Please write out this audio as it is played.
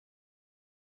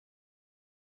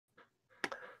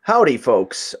Howdy,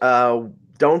 folks.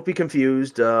 Don't be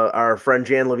confused. Our friend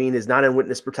Jan Levine is not in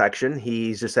witness protection.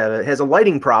 He's just has a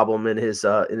lighting problem in his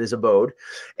abode,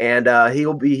 and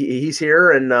he's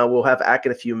here, and we'll have Ack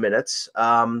in a few minutes.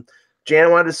 Jan, I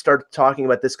wanted to start talking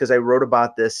about this because I wrote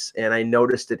about this and I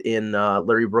noticed it in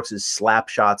Larry Brooks's Slap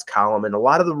Shots column, and a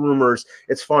lot of the rumors.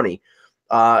 It's funny.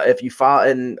 If you follow,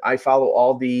 and I follow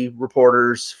all the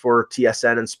reporters for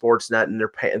TSN and Sportsnet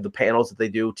and the panels that they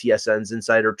do. TSN's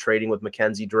Insider Trading with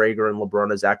Mackenzie Drager and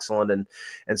LeBrun is excellent,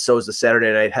 and so is the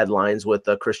Saturday Night Headlines with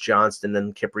Chris Johnston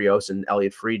and Kiprios and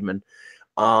Elliot Friedman.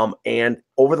 And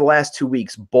over the last 2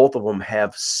 weeks, both of them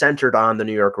have centered on the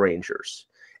New York Rangers,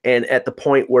 and at the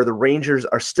point where the Rangers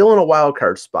are still in a wild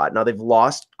card spot. Now they've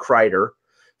lost Kreider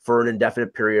for an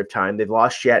indefinite period of time. They've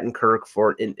lost Shattenkirk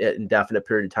for an indefinite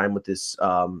period of time with this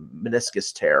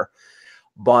meniscus tear.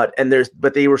 But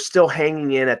they were still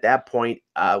hanging in at that point,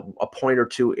 a point or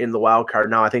two in the wild card.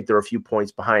 Now I think they're a few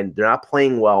points behind. They're not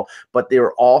playing well, but they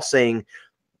were all saying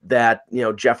that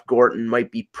Jeff Gorton might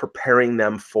be preparing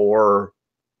them for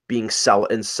being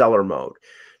in seller mode.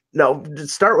 Now, to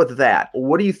start with that,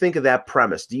 what do you think of that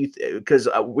premise? Because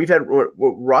we've had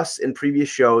Russ in previous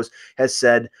shows has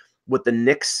said, with the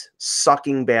Knicks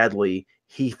sucking badly,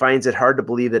 he finds it hard to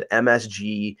believe that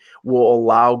MSG will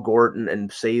allow Gorton and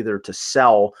Sather to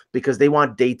sell because they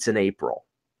want dates in April.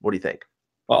 What do you think?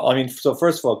 Well, I mean, so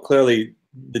first of all, clearly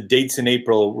the dates in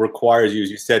April requires you, as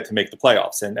you said, to make the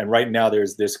playoffs. And right now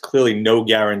there's clearly no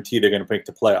guarantee they're going to make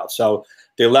the playoffs. So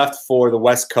they left for the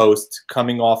West Coast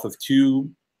coming off of two,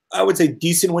 I would say,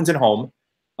 decent wins at home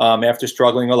after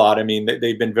struggling a lot. I mean,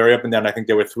 they've been very up and down. I think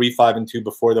they were 3-5-2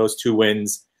 before those two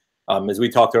wins. As we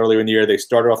talked earlier in the year, they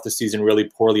started off the season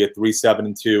really poorly at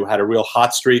 3-7-2, had a real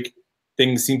hot streak.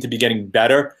 Things seem to be getting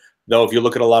better, though if you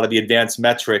look at a lot of the advanced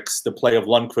metrics, the play of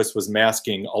Lundqvist was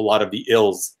masking a lot of the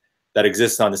ills that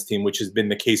exist on this team, which has been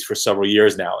the case for several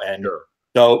years now. And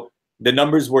so the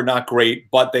numbers were not great,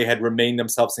 but they had remained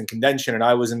themselves in contention. And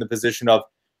I was in the position of,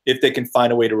 if they can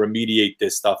find a way to remediate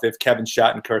this stuff, if Kevin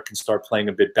Shattenkirk can start playing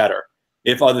a bit better,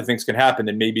 if other things can happen,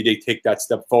 then maybe they take that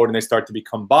step forward and they start to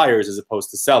become buyers as opposed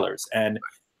to sellers. And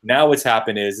now what's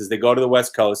happened is they go to the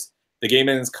West Coast. The game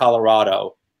against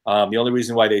Colorado. The only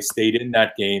reason why they stayed in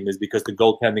that game is because the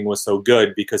goaltending was so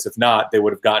good, because if not, they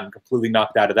would have gotten completely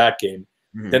knocked out of that game.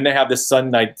 Then they have this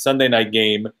Sunday night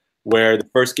game where the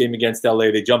first game against LA,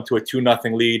 they jump to a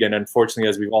 2-0 lead. And unfortunately,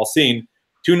 as we've all seen,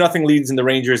 2-0 leads in the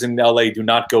Rangers in LA do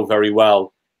not go very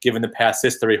well, given the past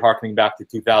history, harkening back to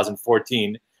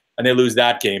 2014. And they lose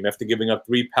that game after giving up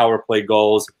 3 power play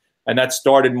goals. And that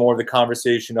started more of the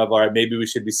conversation of, all right, maybe we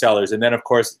should be sellers. And then, of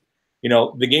course,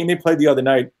 the game they played the other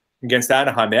night against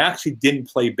Anaheim, they actually didn't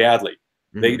play badly.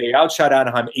 They outshot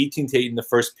Anaheim 18-8 in the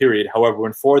first period. However,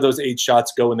 when 4 of those 8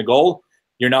 shots go in the goal,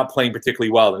 you're not playing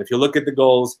particularly well. And if you look at the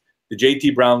goals, the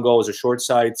JT Brown goal was a short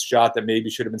side shot that maybe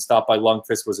should have been stopped by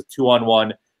Lundqvist, was a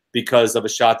 2-on-1 because of a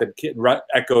shot that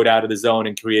echoed out of the zone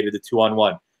and created the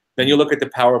 2-on-1. Then you look at the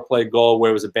power play goal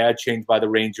where it was a bad change by the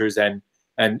Rangers and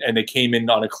they came in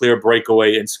on a clear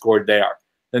breakaway and scored there.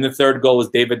 Then the third goal was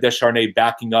David Descharnay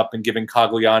backing up and giving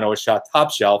Cogliano a shot top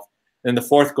shelf. And the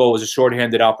fourth goal was a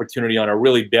shorthanded opportunity on a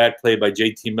really bad play by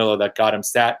JT Miller that got him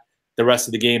sat the rest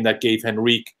of the game, that gave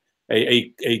Henrique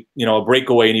a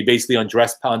breakaway, and he basically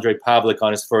undressed Andre Pavlik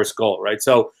on his first goal, right?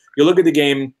 So you look at the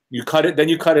game, you cut it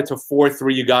to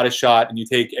 4-3, you got a shot, and you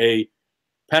take a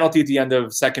penalty at the end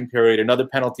of second period, another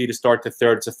penalty to start the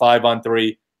third. It's a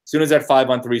 5-on-3. As soon as that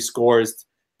 5-on-3 scores,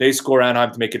 they score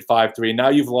Anaheim to make it 5-3. Now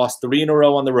you've lost 3 in a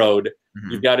row on the road.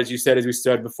 You've got, as you said, as we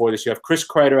said before this, you have Chris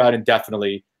Kreider out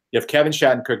indefinitely. You have Kevin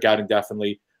Shattenkirk out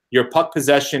indefinitely. Your puck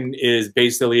possession is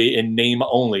basically in name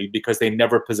only because they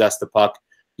never possess the puck.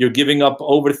 You're giving up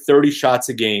over 30 shots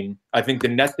a game. I think the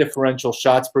net differential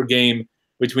shots per game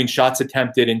between shots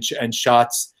attempted and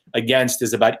shots against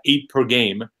is about 8 per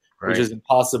game, which is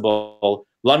impossible.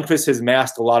 Lundqvist has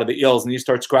masked a lot of the ills, and you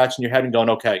start scratching your head and going,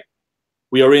 okay,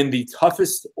 we are in the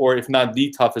toughest, or if not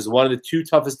the toughest, one of the 2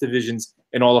 toughest divisions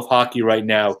in all of hockey right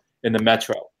now in the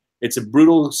Metro. It's a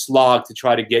brutal slog to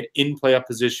try to get in playoff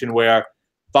position where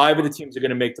 5 of the teams are going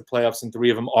to make the playoffs and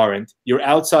 3 of them aren't. You're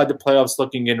outside the playoffs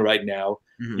looking in right now.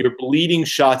 You're bleeding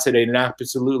shots at an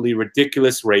absolutely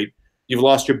ridiculous rate. You've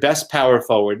lost your best power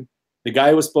forward. The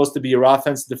guy who was supposed to be your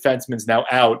offensive defenseman is now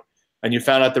out, and you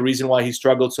found out the reason why he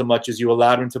struggled so much is you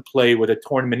allowed him to play with a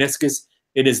torn meniscus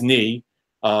in his knee,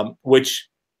 which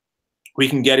we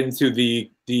can get into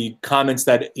the comments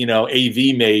that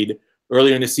AV made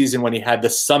earlier in the season when he had the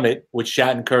summit with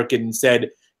Shattenkirk and said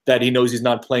that he knows he's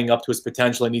not playing up to his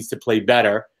potential and needs to play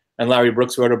better. And Larry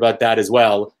Brooks wrote about that as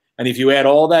well. And if you add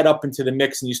all that up into the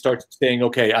mix and you start saying,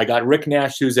 okay, I got Rick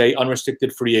Nash, who's a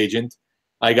unrestricted free agent.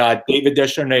 I got David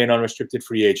Descharnay, an unrestricted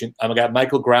free agent. I got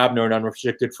Michael Grabner, an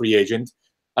unrestricted free agent.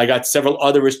 I got several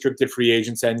other restricted free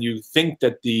agents. And you think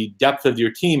that the depth of your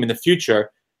team in the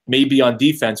future may be on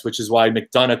defense, which is why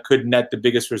McDonough could net the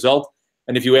biggest result.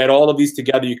 And if you add all of these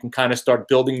together, you can kind of start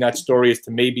building that story as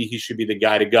to maybe he should be the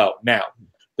guy to go. Now,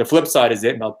 the flip side is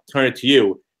it, and I'll turn it to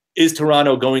you. Is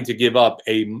Toronto going to give up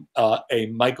a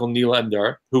Michael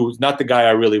Nylander, who's not the guy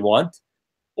I really want?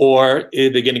 Or are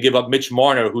they going to give up Mitch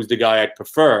Marner, who's the guy I'd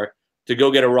prefer, to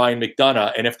go get a Ryan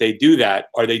McDonough? And if they do that,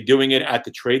 are they doing it at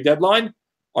the trade deadline?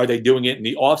 Are they doing it in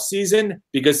the offseason?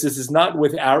 Because this is not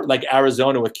with like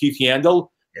Arizona with Keith Yandel,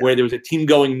 where there was a team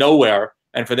going nowhere.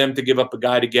 And for them to give up a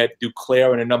guy to get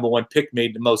Duclair and a #1 pick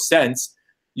made the most sense.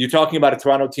 You're talking about a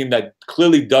Toronto team that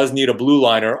clearly does need a blue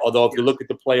liner, although if you look at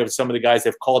the play of some of the guys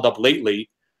they've called up lately,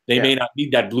 they may not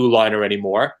need that blue liner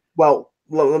anymore. Well,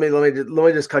 let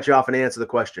me just cut you off and answer the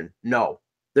question. No,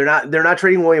 they're not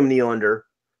trading William Nylander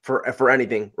for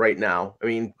anything right now. I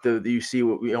mean, you see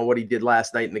what he did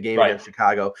last night in the game against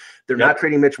Chicago. They're not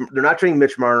trading Mitch. They're not trading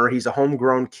Mitch Marner. He's a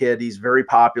homegrown kid. He's very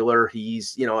popular.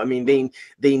 He's I mean,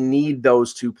 they need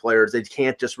those two players. They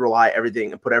can't just rely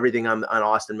everything and put everything on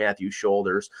Austin Matthews'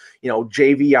 shoulders.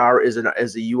 JVR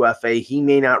is a UFA. He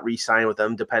may not re-sign with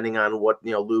them depending on what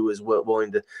Lou is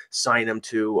willing to sign him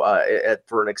to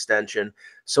for an extension.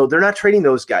 So they're not trading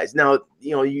those guys. Now,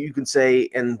 you can say,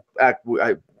 and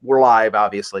we're live,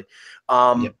 obviously.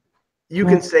 You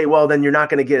can say, well, then you're not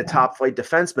going to get a top flight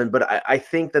defenseman, but I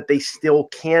think that they still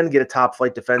can get a top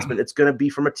flight defenseman. It's going to be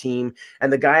from a team.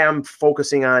 And the guy I'm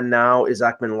focusing on now is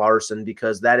Ekman Larson,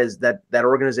 because that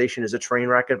organization is a train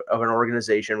wreck of an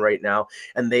organization right now.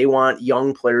 And they want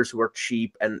young players who are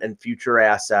cheap and future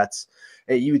assets.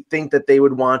 You would think that they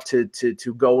would want to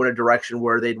go in a direction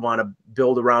where they'd want to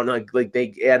build around, like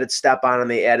they added Stepan and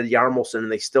they added Yarmulson,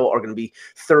 and they still are going to be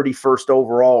 31st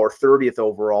overall or 30th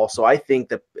overall. So I think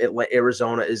that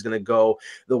Arizona is going to go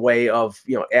the way of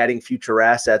adding future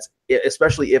assets,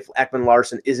 especially if Ekman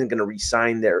Larson isn't going to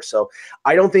re-sign there. So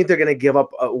I don't think they're going to give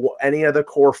up any other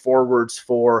core forwards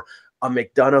for a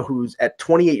McDonough, who's at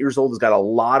 28 years old, has got a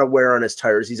lot of wear on his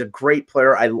tires. He's a great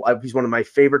player. He's one of my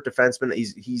favorite defensemen.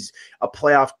 He's a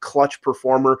playoff clutch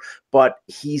performer, but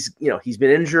he's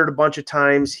been injured a bunch of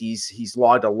times. He's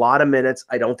logged a lot of minutes.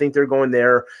 I don't think they're going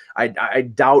there. I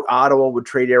doubt Ottawa would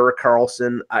trade Erik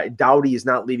Karlsson. I doubt he is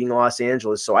not leaving Los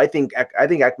Angeles. So I think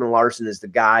Ekman Larson is the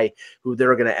guy who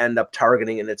they're going to end up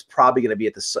targeting, and it's probably going to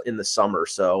be in the summer.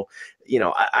 So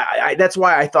that's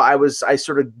why I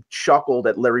sort of chuckled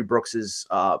at Larry Brooks's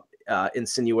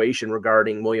insinuation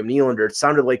regarding William Nylander. It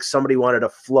sounded like somebody wanted to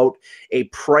float a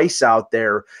price out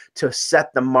there to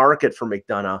set the market for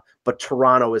McDonough, but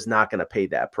Toronto is not going to pay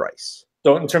that price.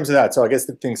 So in terms of that, I guess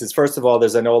the things is, first of all,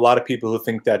 I know a lot of people who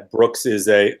think that Brooks is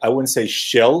I wouldn't say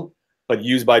shill, but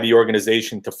used by the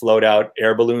organization to float out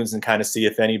air balloons and kind of see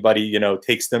if anybody,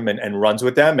 takes them and runs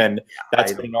with them. And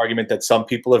that's been an argument that some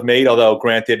people have made, although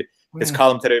granted, his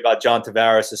column today about John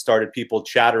Tavares has started people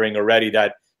chattering already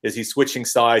that is he switching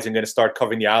sides and going to start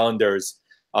covering the Islanders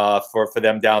for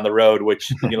them down the road,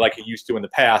 which like he used to in the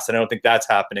past. And I don't think that's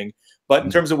happening. But in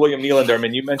terms of William Nylander, I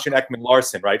mean, you mentioned Ekman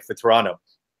Larson, right, for Toronto.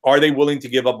 Are they willing to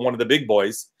give up one of the big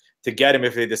boys to get him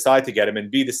if they decide to get him?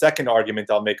 And B, the second argument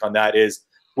I'll make on that is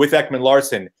with Ekman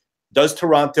Larson, does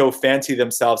Toronto fancy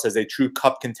themselves as a true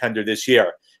cup contender this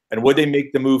year? And would they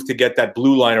make the move to get that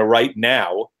blue liner right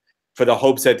now for the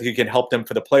hopes that he can help them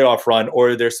for the playoff run? Or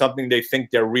is there something they think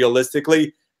they're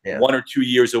realistically 1 or 2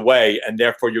 years away, and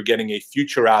therefore you're getting a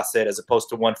future asset as opposed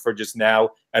to one for just now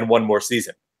and one more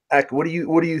season? Ek, what do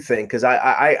you think? Because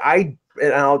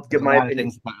I'll give my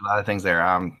opinion. A lot of things there.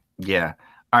 Yeah.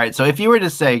 All right. So if you were to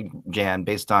say, Jan,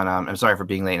 based on I'm sorry for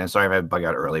being late, and I'm sorry if I bug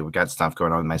out early. We've got stuff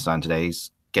going on with my son today.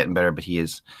 He's getting better, but he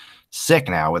is sick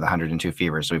now with 102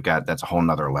 fever. So that's a whole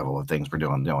nother level of things we're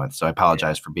doing. So I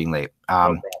apologize for being late.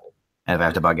 And if I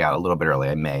have to bug out a little bit early,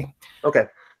 I may. Okay.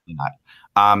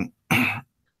 Not.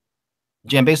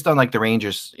 Jan, based on like the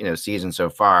Rangers, season so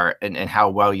far and how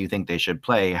well you think they should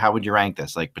play, how would you rank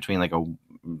this? Like between like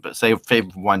say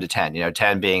 1 to 10,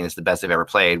 10 being this is the best they've ever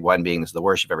played, 1 being this is the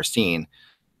worst you've ever seen.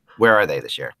 Where are they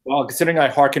this year? Well, considering I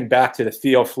harken back to the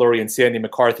Theo Fleury and Sandy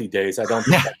McCarthy days, I don't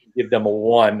think I can give them a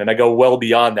 1, and I go well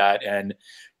beyond that. And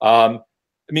I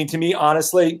mean, to me,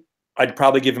 honestly, I'd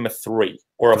probably give him a 3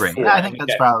 or a 4. Yeah, I think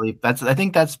I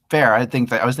think that's fair. I think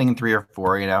that I was thinking 3 or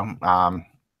 4,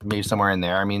 maybe somewhere in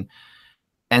there. I mean,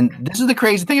 and this is the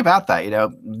crazy thing about that,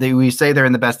 we say they're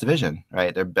in the best division,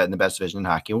 right? They're in the best division in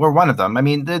hockey. We're one of them. I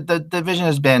mean, the division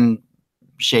has been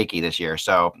shaky this year.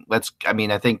 So I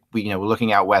think we're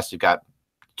looking out west. We've got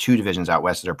 2 divisions out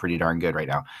west that are pretty darn good right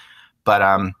now.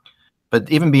 But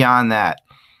even beyond that,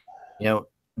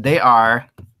 they're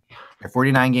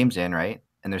 49 games in, right?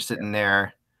 And they're sitting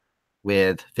there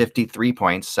with 53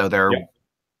 points. So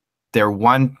they're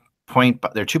 1 point,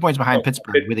 they're 2 points behind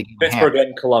Pittsburgh with a game Pittsburgh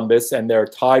and Columbus, and they're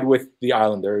tied with the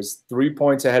Islanders, 3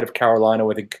 points ahead of Carolina.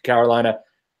 With Carolina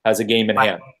has a game in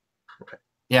hand.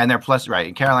 Yeah, and they're plus right.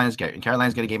 And Carolina's got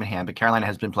a game in hand, but Carolina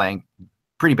has been playing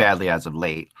pretty badly as of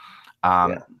late.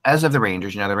 As of the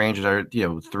Rangers, the Rangers are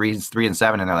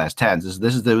 3-7 in their last 10.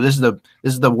 This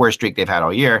is the worst streak they've had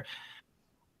all year,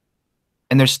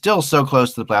 and they're still so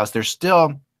close to the playoffs. They're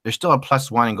still a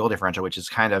 +1 in goal differential, which is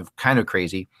kind of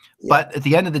crazy. Yeah. But at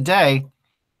the end of the day,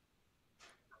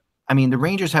 I mean, the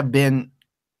Rangers have been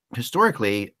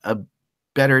historically a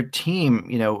better team,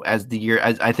 as the year,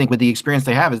 as I think with the experience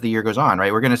they have as the year goes on,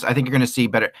 right? I think you're gonna see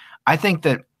better. I think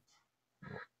that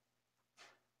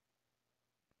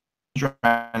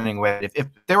running away. If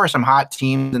there were some hot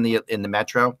teams in the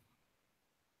Metro,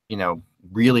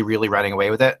 really, really running away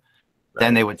with it,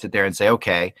 then they would sit there and say,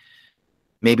 okay,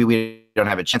 maybe we don't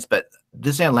have a chance. But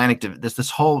this Atlantic, this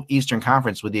whole Eastern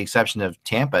Conference, with the exception of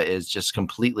Tampa, is just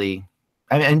completely.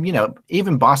 And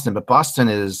even Boston, but Boston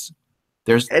is.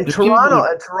 Toronto,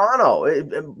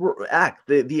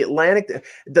 the Atlantic,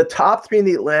 the top 3 in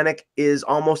the Atlantic is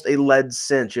almost a lead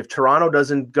cinch. If Toronto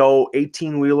doesn't go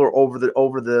 18-wheeler over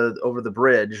the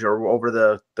bridge or over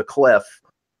the cliff,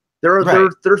 they're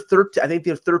 13. I think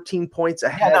they're 13 points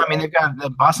ahead. Yeah, no, I mean they've got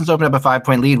Boston's opened up a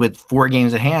 5-point lead with 4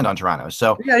 games at hand on Toronto.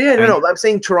 So I'm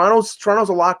saying Toronto's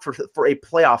a lock for a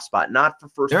playoff spot, not for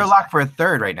first. They're a lock for a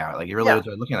third right now. Like you really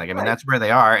looking like. I mean, that's where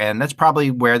they are, and that's probably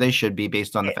where they should be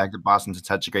based on the fact that Boston's had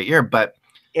such a great year. But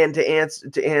to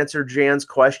answer Jan's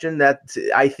question, that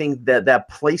I think that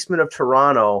placement of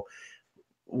Toronto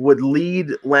would lead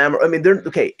Lambert. I mean,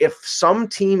 if some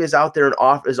team is out there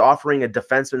and is offering a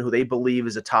defenseman who they believe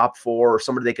is a top 4 or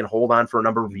somebody they can hold on for a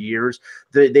number of years,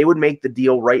 they would make the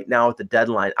deal right now at the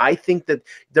deadline. I think that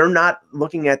they're not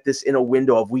looking at this in a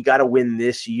window of we got to win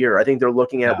this year. I think they're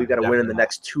looking at we've got to win in the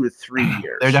next 2 to 3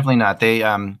 years. They're definitely not. They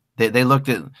looked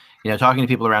at talking to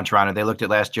people around Toronto. They looked at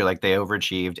last year like they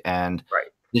overachieved, and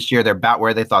this year they're about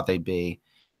where they thought they'd be.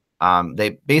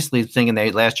 They basically thinking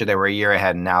last year they were a year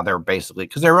ahead, and now they're basically,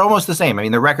 because they're almost the same. I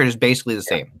mean, the record is basically the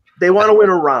same. They want to win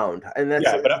a round, and that's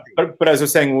but as I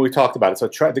was saying when we talked about it, so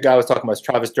the guy I was talking about is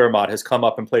Travis Dermott has come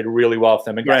up and played really well for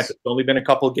them. And granted, it's only been a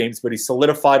couple of games, but he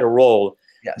solidified a role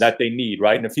that they need,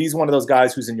 right? And if he's one of those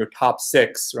guys who's in your top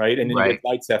 6, right, and then you get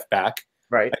Lightstep back,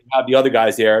 and you have the other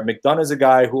guys there. McDonough's a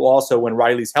guy who also, when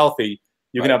Riley's healthy,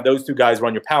 you can have those 2 guys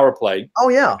run your power play. Oh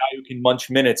yeah, a guy who can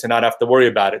munch minutes and not have to worry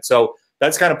about it. So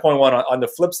that's kind of point 1 on the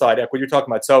flip side, what you're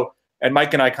talking about. So, and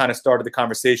Mike and I kind of started the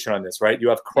conversation on this, right? You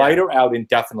have Kreider out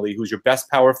indefinitely, who's your best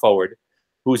power forward,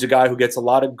 who's a guy who gets a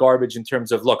lot of garbage in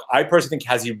terms of, look, I personally think,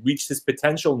 has he reached his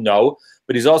potential? No.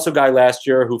 But he's also a guy last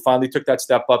year who finally took that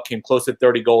step up, came close to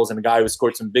 30 goals, and a guy who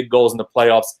scored some big goals in the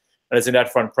playoffs and is a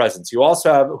net front presence. You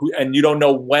also have, and you don't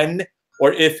know when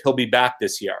or if he'll be back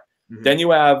this year. Mm-hmm. Then you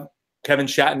have Kevin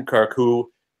Shattenkirk,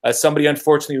 who, as somebody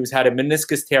unfortunately who's had a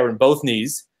meniscus tear in both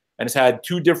knees, and has had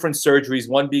 2 different surgeries,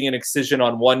 one being an excision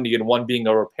on one knee and one being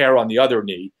a repair on the other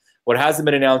knee. What hasn't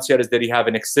been announced yet is, did he have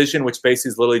an excision, which basically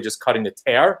is literally just cutting the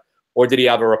tear, or did he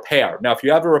have a repair? Now, if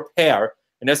you have a repair,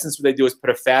 in essence, what they do is put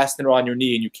a fastener on your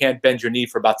knee, and you can't bend your knee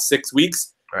for about 6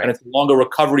 weeks, and it's a longer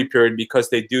recovery period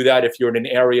because they do that if you're in an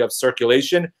area of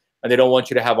circulation, and they don't want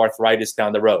you to have arthritis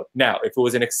down the road. Now, if it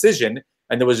was an excision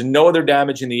and there was no other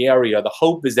damage in the area, the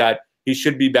hope is that he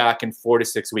should be back in 4 to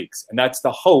 6 weeks, and that's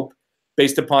the hope,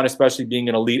 based upon especially being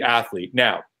an elite athlete.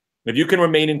 Now, if you can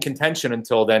remain in contention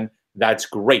until then, that's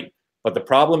great. But the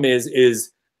problem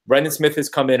is Brendan Smith has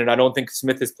come in, and I don't think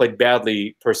Smith has played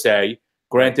badly per se.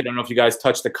 Granted, I don't know if you guys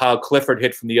touched the Kyle Clifford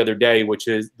hit from the other day, which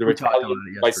is the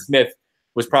retaliation by Smith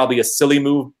was probably a silly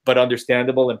move, but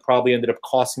understandable, and probably ended up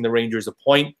costing the Rangers a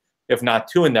point, if not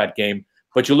 2 in that game.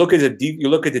 But you look at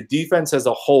the defense as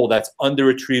a whole, that's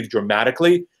underachieved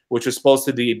dramatically, which was supposed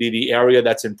to be the area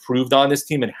that's improved on this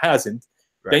team and hasn't.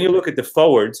 Right. Then you look at the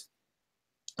forwards,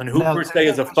 and who per se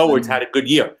as a forwards had a good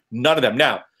year? None of them.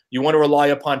 Now, you want to rely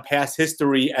upon past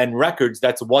history and records.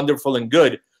 That's wonderful and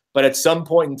good. But at some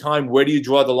point in time, where do you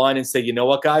draw the line and say, you know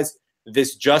what, guys,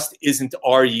 this just isn't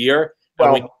our year? Well,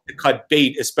 and we need to cut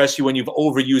bait, especially when you've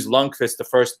overused Lundqvist the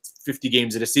first 50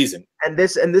 games of the season. And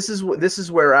this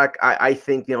is where I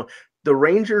think, the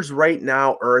Rangers right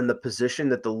now are in the position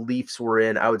that the Leafs were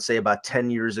in, I would say, about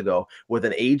 10 years ago, with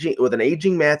an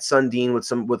aging Matt Sundin, with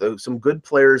some good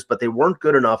players, but they weren't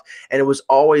good enough, and it was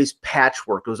always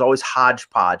patchwork. It was always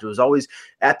hodgepodge. It was always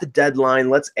at the deadline,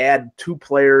 let's add 2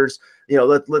 players.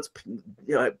 Let's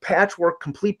patchwork,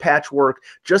 complete patchwork,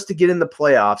 just to get in the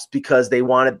playoffs, because they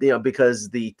wanted, because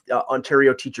the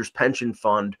Ontario Teachers Pension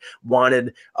Fund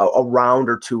wanted a round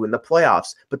or 2 in the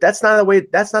playoffs. But that's not the way.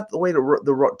 That's not the way to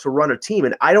run a team.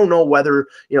 And I don't know whether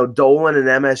Dolan and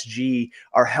MSG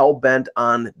are hell bent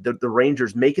on the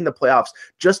Rangers making the playoffs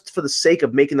just for the sake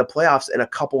of making the playoffs in a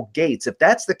couple gates. If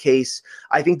that's the case,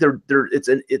 I think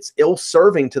it's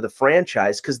ill-serving to the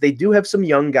franchise, because they do have some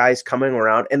young guys coming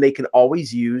around, and they can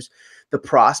always use the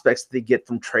prospects they get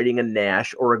from trading a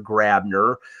Nash or a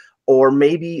Grabner or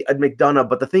maybe a McDonough.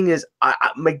 But the thing is,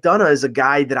 McDonough is a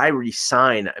guy that I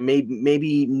resign,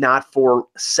 maybe not for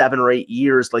 7 or 8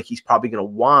 years like he's probably going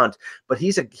to want, but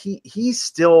he's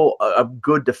still a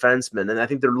good defenseman. And I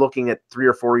think they're looking at 3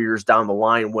 or 4 years down the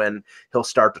line when he'll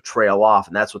start to trail off,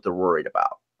 and that's what they're worried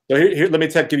about. So here let me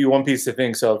give you one piece of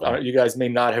thing. So you guys may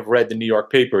not have read the New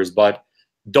York papers, but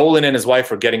Dolan and his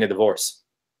wife are getting a divorce.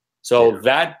 So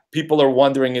that people are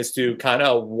wondering as to kind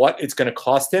of what it's going to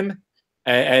cost him.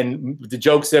 And the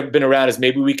jokes that have been around is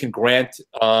maybe we can grant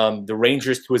the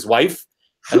Rangers to his wife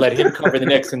and let him cover the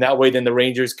Knicks. And that way, then the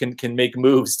Rangers can make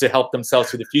moves to help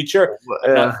themselves for the future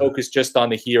and not focus just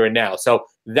on the here and now. So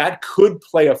that could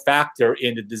play a factor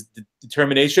in the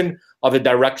determination of the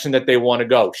direction that they want to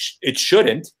go. It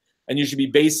shouldn't. And you should be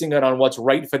basing it on what's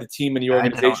right for the team and the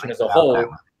organization as a whole.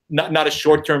 Not a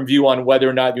short-term view on whether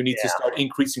or not you need to start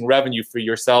increasing revenue for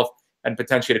yourself and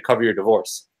potentially to cover your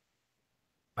divorce.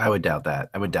 I would doubt that.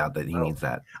 I would doubt that he needs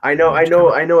that. I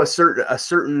know a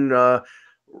certain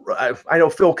I know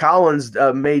Phil Collins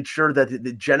made sure that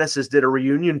the Genesis did a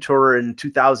reunion tour in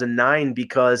 2009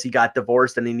 because he got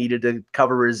divorced and he needed to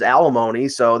cover his alimony.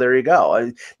 So there you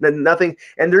go. Nothing.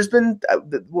 And there's been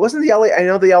wasn't the LA? I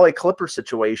know the LA Clippers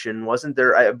situation wasn't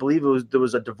there. I believe there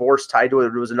was a divorce tied to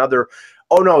it. There was another.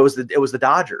 Oh no, it was the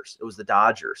Dodgers. It was the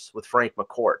Dodgers with Frank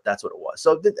McCourt. That's what it was.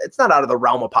 So it's not out of the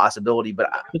realm of possibility.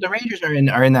 But the Rangers are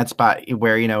in that spot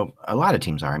where a lot of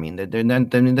teams are. I mean, this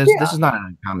is not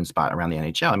a common spot around the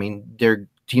NHL. I mean, they're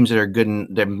teams that are good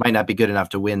and they might not be good enough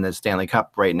to win the Stanley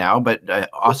Cup right now, but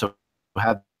also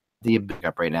have the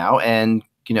backup right now, and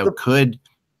could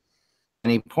at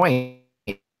any point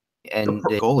and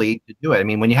the goalie to do it. I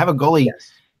mean, when you have a goalie,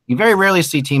 you very rarely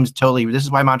see teams totally. This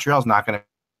is why Montreal's not going to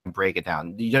break it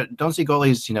down. You don't see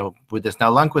goalies, with this.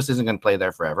 Now, Lundqvist isn't going to play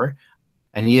there forever,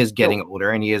 and he is getting older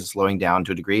and he is slowing down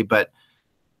to a degree. But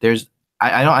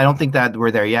I don't think that we're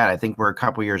there yet. I think we're a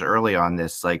couple years early on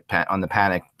this, like on the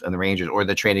panic on the Rangers or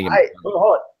the trading.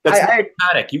 That's not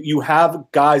panic. You have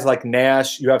guys like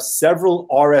Nash. You have several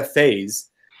RFAs.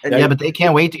 But they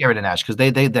can't wait to get rid of Nash because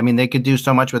they could do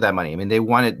so much with that money. I mean, they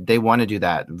want to do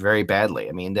that very badly.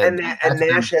 I mean,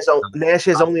 Nash has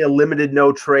only a limited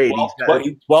no trade.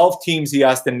 12 teams he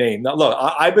has to name. Now, look,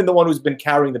 I've been the one who's been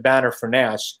carrying the banner for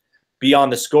Nash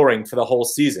beyond the scoring for the whole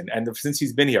season, and since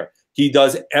he's been here, he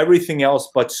does everything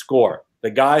else but score. The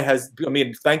guy has. I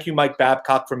mean, thank you, Mike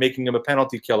Babcock, for making him a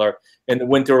penalty killer in the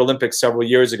Winter Olympics several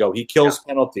years ago. He kills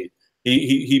penalty.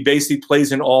 He basically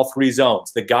plays in all 3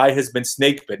 zones. The guy has been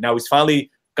snake bit. Now he's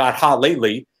finally got hot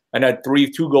lately and had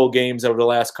 3 2-goal games over the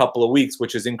last couple of weeks,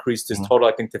 which has increased his total,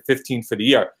 I think, to 15 for the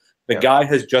year. The guy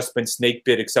has just been snake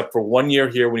bit, except for 1 year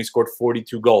here when he scored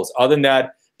 42 goals. Other than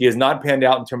that, he has not panned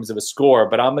out in terms of a score.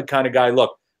 But I'm the kind of guy.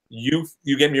 Look, you're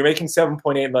making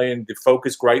 $7.8 million. The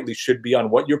focus rightly should be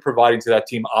on what you're providing to that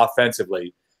team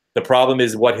offensively. The problem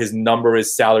is what his number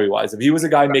is salary-wise. If he was a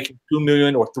guy making $2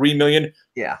 million or $3 million,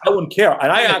 I wouldn't care.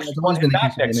 And I actually want him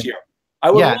back next year.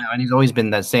 And he's always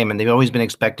been the same, and they've always been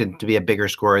expected to be a bigger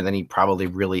scorer than he probably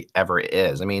really ever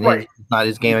is. I mean, it's not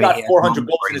his game. He's got 400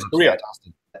 goals in his career,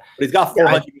 but he's got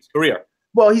 400 in his career.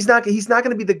 Well, he's not going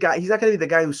to be the guy. He's not going to be the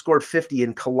guy who scored 50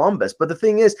 in Columbus. But the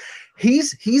thing is,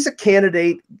 he's a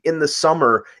candidate in the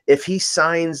summer if he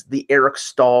signs the Eric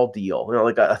Stahl deal,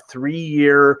 like a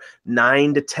 3-year,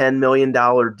 $9 to $10 million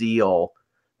deal.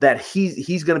 That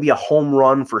he's going to be a home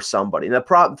run for somebody. And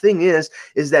the thing is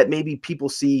that maybe people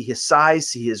see his size,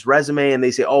 see his resume, and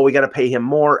they say, "Oh, we got to pay him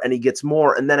more," and he gets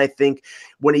more. And then I think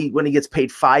when he gets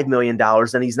paid $5 million,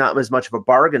 then he's not as much of a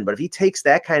bargain. But if he takes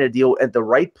that kind of deal at the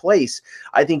right place,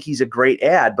 I think he's a great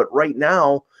ad. But right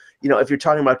now, if you're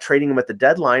talking about trading him at the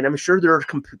deadline, I'm sure there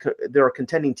are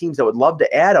contending teams that would love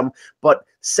to add him, but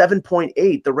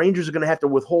 7.8, the Rangers are going to have to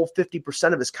withhold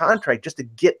 50% of his contract just to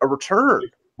get a return.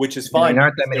 which is fine. There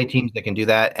aren't that many teams that can do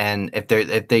that, and if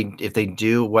they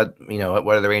do, what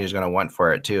are the Rangers going to want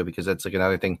for it too? Because that's like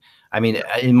another thing. I mean,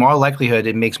 in more likelihood,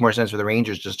 it makes more sense for the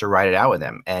Rangers just to ride it out with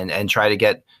him and try to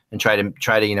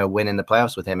win in the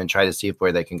playoffs with him and try to see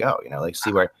where they can go. Like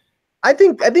see where. I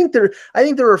think there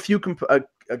are a few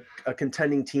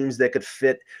contending teams that could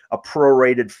fit a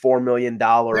prorated $4 million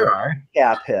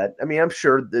cap hit. I mean, I'm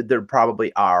sure that there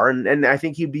probably are, and I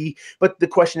think he'd be. But the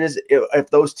question is,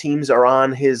 if those teams are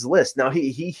on his list. Now,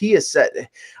 he has said.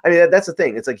 I mean, that's the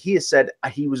thing. It's like he has said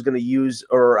he was going to use,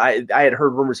 or I had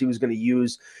heard rumors he was going to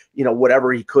use,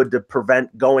 whatever he could to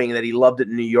prevent going. That he loved it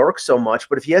in New York so much.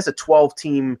 But if he has a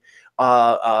 12-team,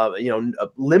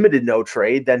 limited no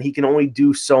trade, then he can only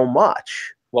do so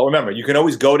much. Well, remember, you can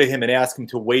always go to him and ask him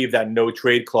to waive that no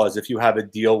trade clause if you have a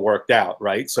deal worked out,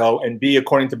 right? So, and B,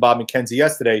 according to Bob McKenzie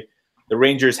yesterday, the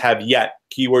Rangers have yet,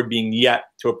 keyword being yet,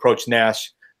 to approach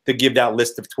Nash to give that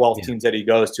list of 12 teams that he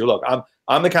goes to. Look,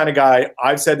 I'm the kind of guy,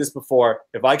 I've said this before,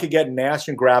 if I could get Nash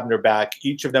and Grabner back,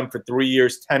 each of them for 3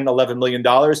 years, $10, $11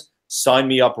 million, sign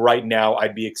me up right now.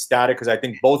 I'd be ecstatic because I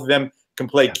think both of them can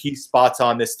play key spots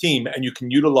on this team, and you can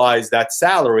utilize that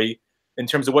salary in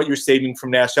terms of what you're saving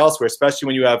from Nash elsewhere, especially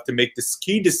when you have to make this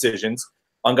key decisions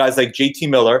on guys like JT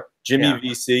Miller, Jimmy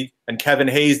Vesey, and Kevin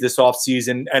Hayes this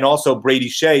offseason, and also Brady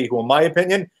Shea, who, in my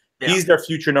opinion, he's their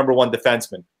future #1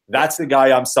 defenseman. That's the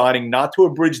guy I'm signing, not to a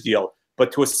bridge deal,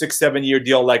 but to a 6-7 year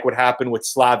deal like what happened with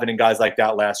Slavin and guys like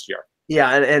that last year. Yeah,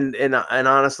 and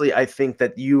honestly, I think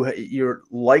that you're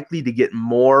likely to get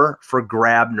more for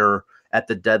Grabner at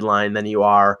the deadline than you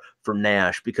are for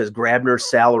Nash, because Grabner's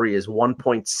salary is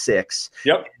 1.6.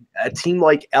 Yep. A team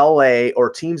like LA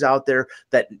or teams out there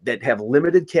that have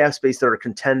limited cap space that are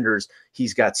contenders,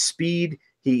 he's got speed.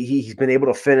 He's been able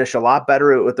to finish a lot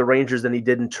better with the Rangers than he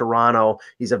did in Toronto.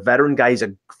 He's a veteran guy. He's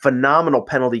a phenomenal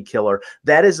penalty killer.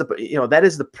 That is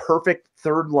the perfect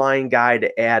third line guy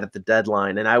to add at the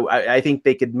deadline. And I think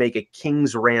they could make a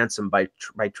king's ransom by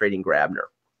trading Grabner.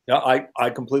 Yeah, I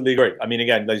completely agree. I mean,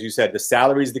 again, as you said, the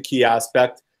salary is the key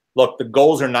aspect. Look, the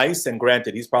goals are nice, and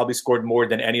granted, he's probably scored more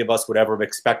than any of us would ever have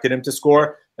expected him to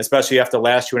score, especially after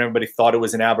last year when everybody thought it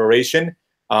was an aberration.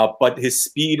 But his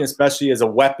speed, especially as a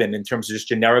weapon in terms of just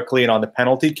generically and on the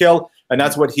penalty kill, and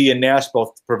that's what he and Nash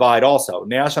both provide also.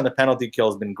 Nash on the penalty kill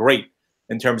has been great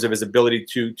in terms of his ability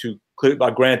to clear,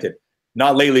 granted,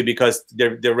 not lately because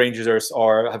their Rangers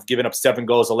have given up 7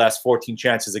 goals the last 14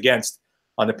 chances against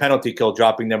on the penalty kill,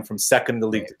 dropping them from 2nd in the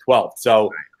league to 12th. So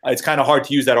it's kind of hard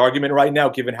to use that argument right now,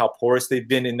 given how porous they've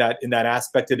been in that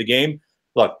aspect of the game.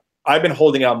 Look, I've been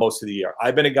holding out most of the year.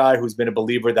 I've been a guy who's been a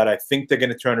believer that I think they're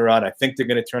going to turn around. I think they're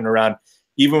going to turn around.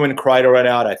 Even when Kreider ran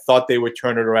out, I thought they would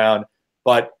turn it around.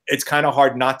 But it's kind of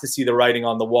hard not to see the writing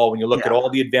on the wall when you look at all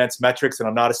the advanced metrics, and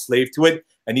I'm not a slave to it,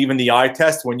 and even the eye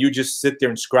test, when you just sit there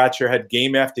and scratch your head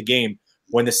game after game,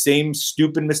 when the same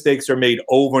stupid mistakes are made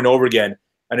over and over again.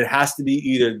 And it has to be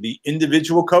either the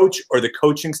individual coach or the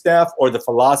coaching staff or the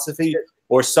philosophy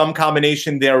or some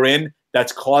combination therein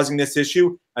that's causing this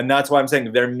issue. And that's why I'm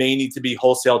saying there may need to be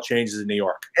wholesale changes in New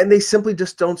York. And they simply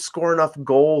just don't score enough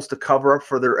goals to cover up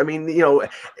for their. I mean,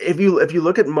 if you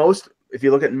look at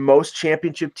most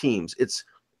championship teams, it's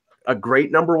a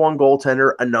great #1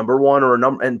 goaltender, a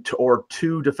 #1 or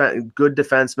two good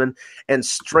defensemen, and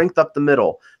strength up the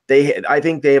middle. I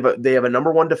think they have a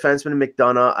 #1 defenseman in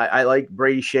McDonough. I like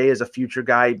Brady Shea as a future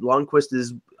guy. Lundqvist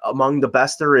is among the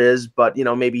best there is, but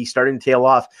maybe he's starting to tail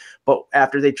off. But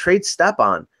after they trade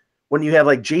Stepan, when you have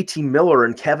like JT Miller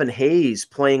and Kevin Hayes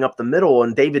playing up the middle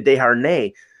and David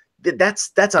Desharnais, that's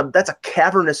a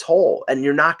cavernous hole, and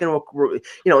you're not going to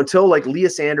until like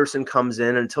Lias Anderson comes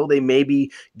in, until they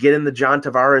maybe get in the John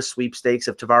Tavares sweepstakes,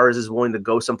 if Tavares is willing to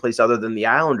go someplace other than the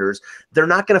Islanders, they're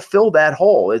not going to fill that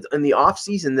hole in the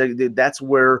offseason. That's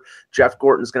where Jeff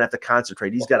Gorton's going to have to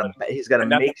concentrate. He's got to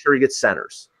make sure he gets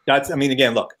centers.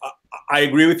 Again, look, I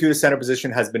agree with you. The center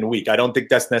position has been weak. I don't think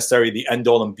that's necessarily the end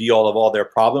all and be all of all their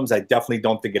problems. I definitely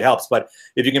don't think it helps. But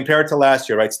if you compare it to last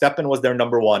year, right? Stepan was their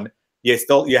 #1. You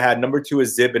had #2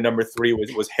 as Zib and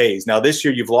 #3 was Hayes. Now this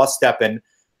year you've lost Stepan.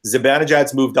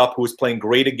 Zibanejad's moved up, who was playing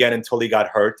great again until he got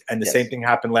hurt, and the same thing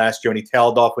happened last year, and he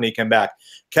tailed off when he came back.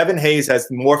 Kevin Hayes has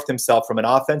morphed himself from an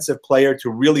offensive player to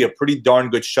really a pretty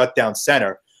darn good shutdown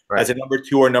center as a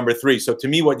 #2 or #3. So to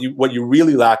me, what you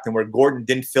really lacked, and where Gordon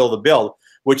didn't fill the bill,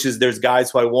 which is there's guys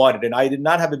who I wanted, and I did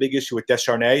not have a big issue with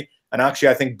Desharnais, and actually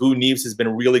I think Boo Neves has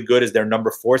been really good as their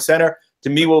 #4 center. To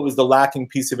me, what was the lacking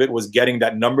piece of it was getting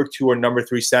that #2 or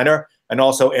 #3 center and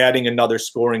also adding another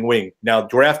scoring wing. Now,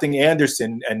 drafting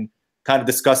Anderson, and kind of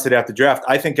discussed it after draft,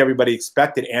 I think everybody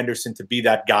expected Anderson to be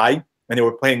that guy, and they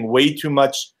were playing way too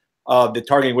much,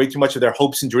 targeting way too much of their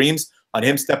hopes and dreams on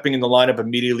him stepping in the lineup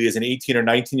immediately as an 18 or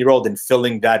 19-year-old and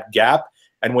filling that gap.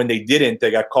 And when they didn't,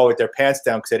 they got caught with their pants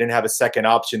down because they didn't have a second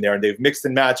option there. And they've mixed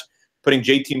and matched, putting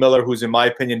JT Miller, who's in my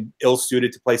opinion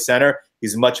ill-suited to play center.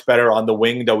 He's much better on the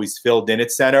wing, though he's filled in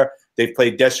at center. They've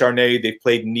played Descharnais, they've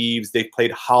played Neves, they've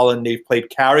played Holland, they've played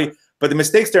Carey. But the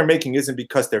mistakes they're making isn't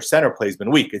because their center play has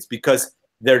been weak. It's because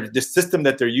the system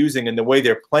that they're using and the way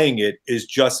they're playing it is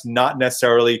just not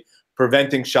necessarily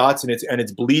preventing shots, and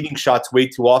it's bleeding shots way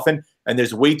too often, and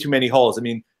there's way too many holes. I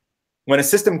mean, when a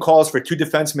system calls for two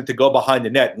defensemen to go behind the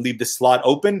net and leave the slot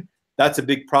open, that's a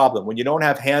big problem. When you don't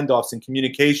have handoffs and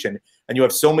communication and you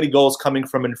have so many goals coming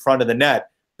from in front of the net,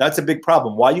 that's a big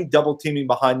problem. Why are you double teaming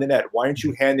behind the net? Why aren't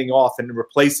you handing off and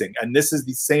replacing? And this is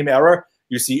the same error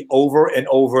you see over and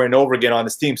over and over again on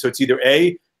this team. So it's either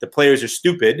A, the players are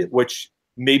stupid, which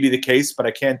may be the case, but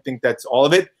I can't think that's all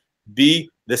of it. B,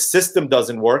 the system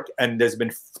doesn't work, and there's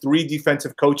been 3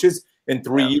 defensive coaches in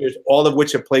 3 years, all of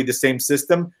which have played the same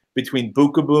system between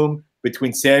Bukaboom,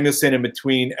 between Samuelson, and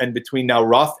between now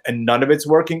Ruff, and none of it's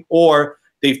working. Or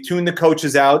they've tuned the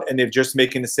coaches out and they're just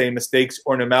making the same mistakes,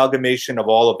 or an amalgamation of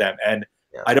all of them. And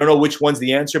I don't know which one's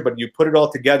the answer, but you put it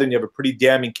all together and you have a pretty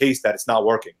damning case that it's not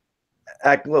working.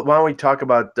 Why don't we talk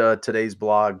about today's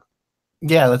blog?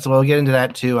 Yeah, we'll get into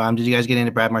that too. Did you guys get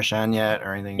into Brad Marchand yet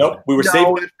or anything? Nope, we were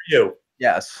saving that for you.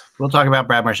 Yes. We'll talk about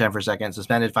Brad Marchand for a second.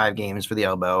 Suspended 5 games for the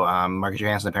elbow. Marcus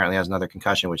Johansson apparently has another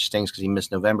concussion, which stings because he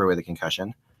missed November with a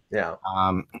concussion. Yeah.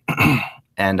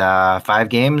 And 5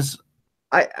 games.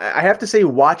 I have to say,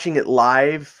 watching it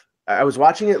live, I was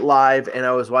watching it live and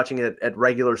I was watching it at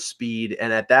regular speed.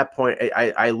 And at that point,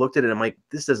 I looked at it and I'm like,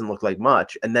 this doesn't look like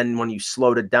much. And then when you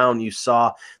slowed it down, you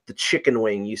saw the chicken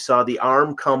wing. You saw the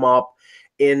arm come up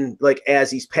in, like, as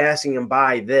he's passing him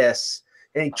by this.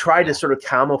 And he tried to sort of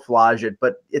camouflage it,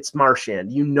 but it's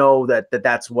Marchand. You know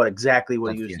that's exactly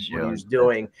what he was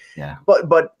doing. Yeah. But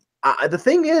the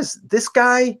thing is, this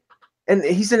guy, and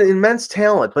he's an immense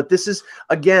talent, but this is,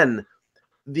 again,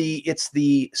 it's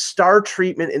the star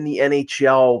treatment in the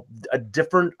NHL, a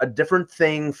different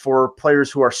thing for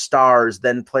players who are stars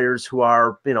than players who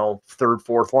are, third,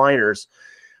 fourth liners.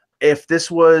 If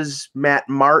this was Matt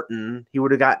Martin, he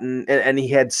would have gotten, and he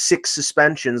had 6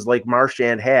 suspensions like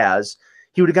Marchand has,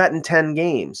 he would have gotten 10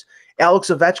 games. Alex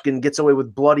Ovechkin gets away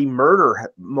with bloody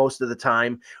murder most of the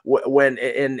time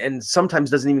and sometimes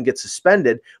doesn't even get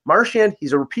suspended. Marchand,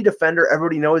 he's a repeat offender.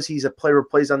 Everybody knows he's a player who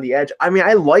plays on the edge. I mean,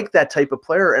 I like that type of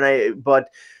player, but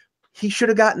he should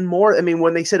have gotten more. I mean,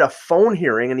 when they said a phone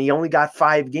hearing and he only got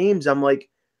 5 games, I'm like,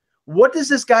 what does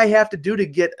this guy have to do to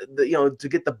get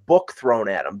the book thrown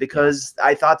at him? Because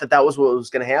I thought that was what was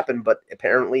going to happen, but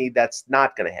apparently that's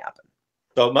not going to happen.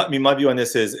 So my view on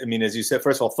this is, as you said,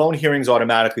 first of all, phone hearings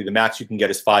automatically, the max you can get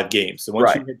is 5 games. So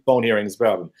once you hit phone hearings,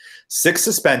 problem. 6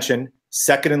 suspension,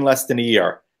 second in less than a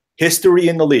year. History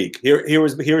in the league.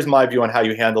 Here's my view on how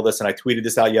you handle this, and I tweeted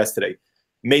this out yesterday.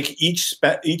 Make each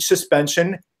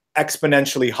suspension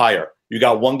exponentially higher. You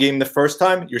got 1 game the first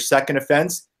time, your second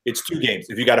offense, it's 2 games.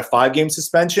 If you got a 5-game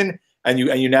suspension and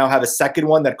you now have a second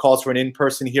one that calls for an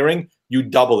in-person hearing, you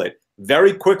double it.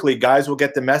 Very quickly, guys will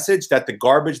get the message that the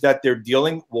garbage that they're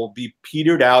dealing will be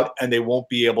petered out and they won't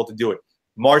be able to do it.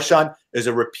 Marchand is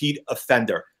a repeat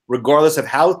offender, regardless of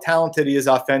how talented he is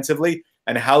offensively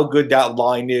and how good that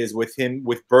line is with him,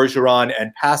 with Bergeron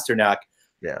and Pasternak.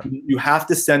 Yeah. You have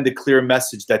to send a clear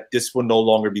message that this will no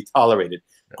longer be tolerated.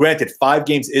 Yeah. Granted, 5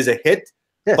 games is a hit,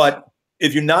 but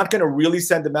if you're not going to really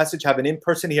send the message, have an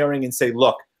in-person hearing and say,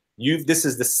 look, this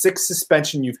is the 6th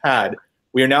suspension you've had.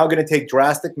 We are now going to take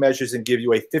drastic measures and give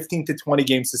you a 15 to 20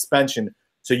 game suspension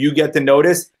so you get the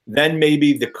notice. Then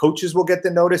maybe the coaches will get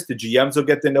the notice, the GMs will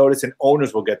get the notice, and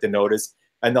owners will get the notice,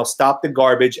 and they'll stop the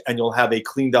garbage, and you'll have a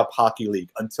cleaned up hockey league.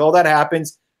 Until that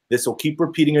happens, this will keep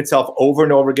repeating itself over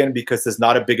and over again because there's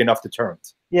not a big enough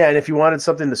deterrent. Yeah, and if you wanted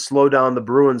something to slow down the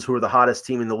Bruins, who are the hottest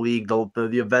team in the league,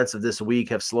 the events of this week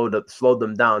have slowed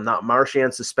them down. Not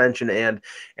Marchand's suspension and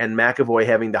McAvoy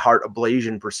having the heart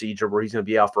ablation procedure where he's going to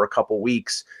be out for a couple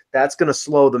weeks. That's going to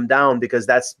slow them down because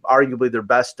that's arguably their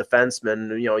best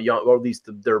defenseman, young, or at least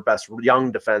their best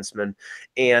young defenseman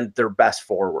and their best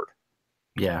forward.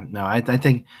 Yeah, no, I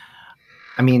think,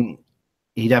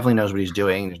 he definitely knows what he's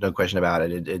doing. There's no question about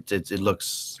it. It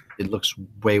looks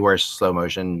way worse slow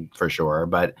motion for sure,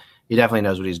 but he definitely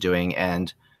knows what he's doing.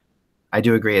 And I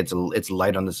do agree it's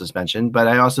light on the suspension, but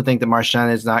I also think that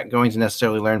Marchand is not going to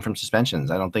necessarily learn from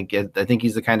suspensions. I think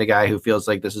he's the kind of guy who feels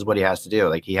like this is what he has to do.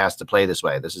 Like he has to play this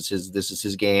way. This is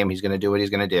his game. He's going to do what he's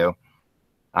going to do.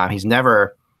 I've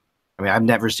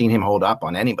never seen him hold up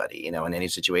on anybody, in any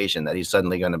situation that he's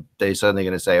suddenly going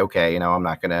to say, okay,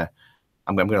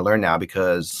 I'm going to learn now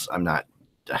because I'm not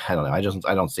I don't know. I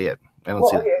don't see it. I don't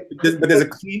Well, see it. But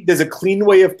there's a clean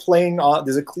way of playing.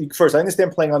 First, I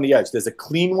understand playing on the edge. There's a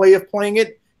clean way of playing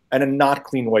it and a not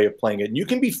clean way of playing it. And you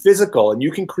can be physical and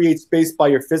you can create space by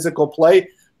your physical play,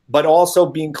 but also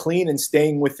being clean and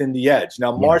staying within the edge.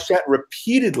 Now, Marchand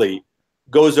repeatedly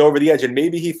goes over the edge, and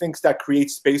maybe he thinks that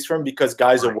creates space for him because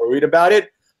guys are worried about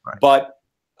it. Right. But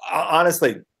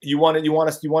honestly, you want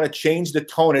to change the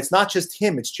tone. It's not just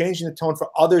him; it's changing the tone for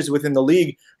others within the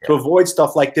league to avoid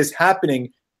stuff like this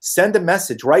happening. Send a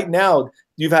message right now.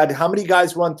 You've had how many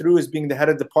guys run through as being the head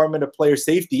of Department of Player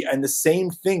Safety, and the same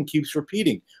thing keeps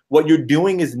repeating. What you're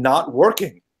doing is not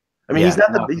working. I mean, he's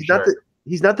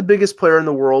not the biggest player in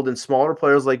the world, and smaller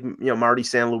players like Marty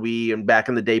St. Louis and back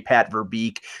in the day Pat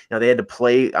Verbeek, they had to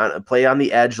play on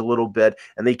the edge a little bit,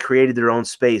 and they created their own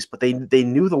space. But they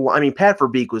knew the. I mean, Pat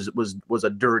Verbeek was a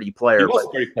dirty player. He was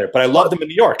a dirty player, but I loved him in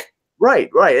New York.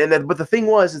 Right. But the thing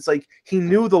was, it's like he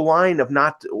knew the line of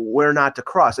where not to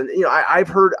cross. And I've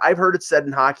heard it said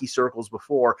in hockey circles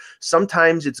before.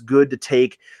 Sometimes it's good to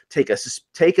take a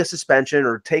suspension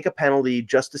or take a penalty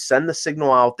just to send the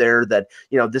signal out there that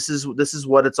this is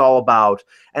what it's all about.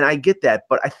 And I get that,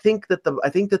 but I think that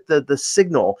the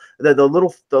signal, the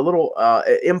little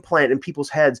implant in people's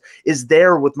heads is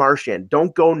there with Marchand.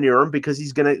 Don't go near him because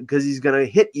he's gonna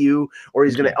hit you or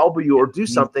he's gonna elbow you or do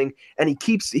something. And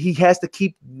he has to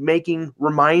keep making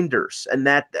reminders, and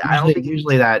that I don't think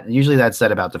usually that's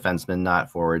said about defensemen, not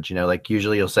forwards. Like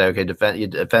usually you'll say, okay,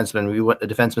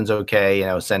 defenseman's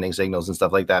okay, sending signals and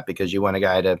stuff like that because you want a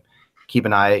guy to keep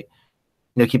an eye,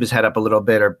 keep his head up a little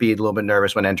bit or be a little bit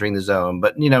nervous when entering the zone.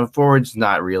 But forwards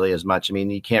not really as much. I mean,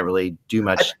 you can't really do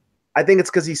much. I think it's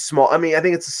because he's small. I mean, I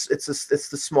think it's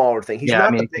the smaller thing. He's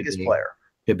not the biggest player.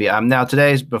 Could be. Now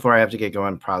today's before I have to get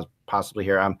going, possibly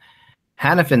here.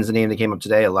 Hannafin's the name that came up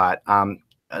today a lot. I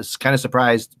was kind of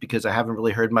surprised because I haven't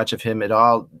really heard much of him at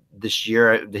all this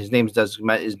year. His name has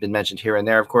been mentioned here and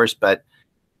there, of course, but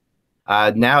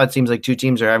now it seems like two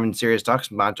teams are having serious talks.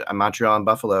 Montreal and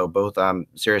Buffalo, both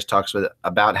serious talks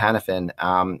about Hannafin.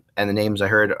 And the names I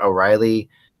heard: O'Reilly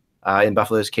in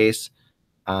Buffalo's case,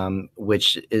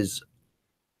 which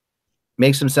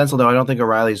makes some sense. Although I don't think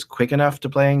O'Reilly's quick enough to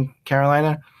play in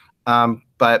Carolina,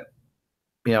 but.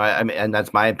 I mean, and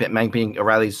that's my opinion.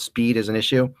 O'Reilly's speed is an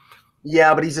issue.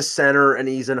 Yeah, but he's a center and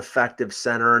he's an effective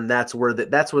center, and that's where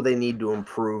they need to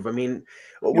improve. I mean,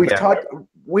 we've talked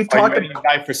about a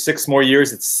guy for 6 more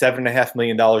years. It's $7.5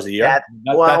 million a year.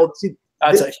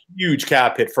 That's a huge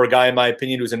cap hit for a guy, in my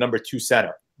opinion, who's a number 2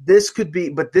 center. This could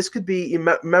be.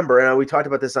 Remember, and we talked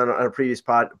about this on a previous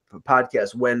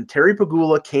podcast. When Terry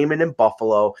Pegula came in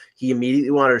Buffalo, he immediately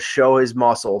wanted to show his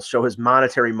muscles, show his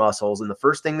monetary muscles. And the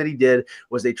first thing that he did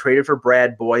was they traded for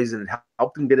Brad Boyes and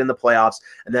helped him get in the playoffs.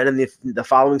 And then in the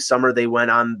following summer, they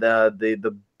went on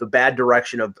the bad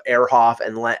direction of Ehrhoff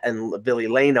and Billy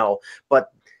Leno. But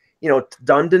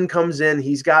Dundon comes in,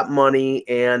 he's got money,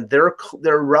 and they're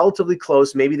relatively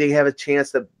close. Maybe they have a chance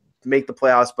to make the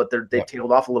playoffs, but they've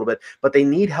tailed off a little bit. But they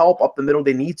need help up the middle.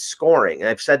 They need scoring, and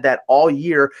I've said that all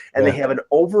year. And they have an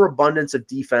overabundance of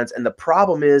defense. And the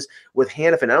problem is with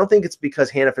Hannafin. I don't think it's because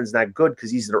Hannafin's not good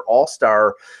because he's their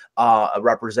all-star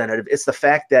representative. It's the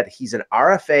fact that he's an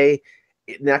RFA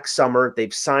next summer.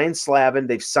 They've signed Slavin,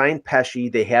 they've signed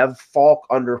Pesci, they have Falk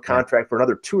under contract for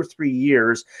another 2 or 3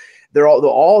 years.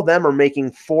 All of them are making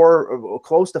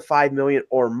close to $5 million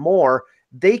or more.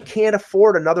 They can't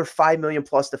afford another $5 million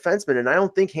plus defenseman, and I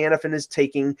don't think Hannafin is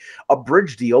taking a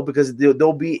bridge deal because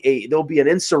there'll be an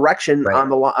insurrection on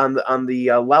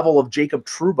the level of Jacob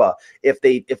Trouba if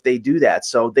they do that.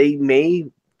 So they may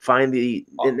find it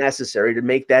necessary to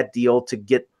make that deal to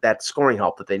get that scoring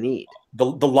help that they need. The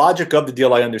logic of the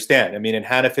deal I understand. I mean, and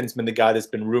Hannafin's been the guy that's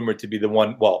been rumored to be the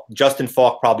one. Well, Justin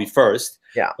Falk probably first.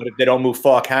 Yeah. But if they don't move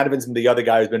Falk, Hannafin's been the other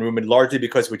guy who's been rumored largely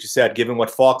because what you said, given what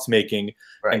Falk's making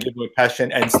and given what Pesci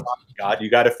and Slavin got, you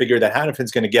got to figure that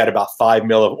Hannafin's going to get about $5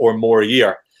 million or more a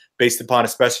year, based upon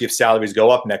especially if salaries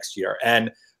go up next year.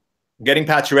 And getting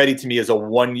Pacioretty to me is a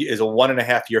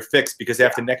 1.5 year fix because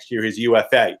after next year he's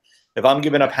UFA. If I'm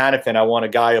giving up Hannafin, I want a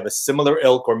guy of a similar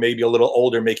ilk or maybe a little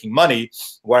older making money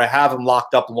where I have him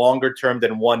locked up longer term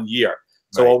than 1 year.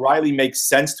 So O'Reilly makes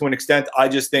sense to an extent. I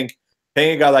just think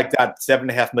paying a guy like that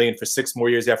 $7.5 million for 6 more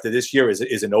years after this year is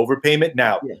an overpayment.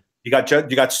 Now, you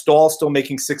got Stahl still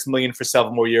making $6 million for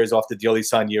 7 more years off the deal he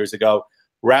signed years ago.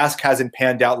 Rask hasn't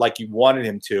panned out like you wanted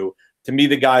him to. To me,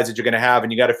 the guys that you're going to have,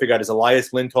 and you got to figure out, is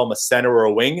Elias Lindholm a center or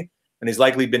a wing? And he's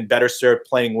likely been better served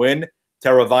playing wing.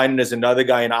 Teravainen is another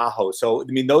guy in Aho. So, I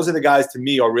mean, those are the guys to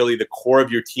me are really the core of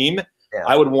your team. Yeah.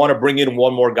 I would want to bring in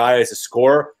one more guy as a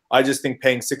scorer. I just think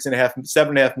paying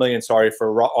 $7.5 million,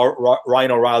 for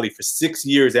Ryan O'Reilly for 6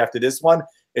 years after this one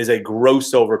is a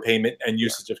gross overpayment and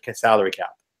usage of salary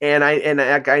cap. And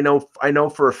I know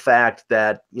for a fact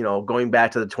that, you know, going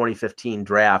back to the 2015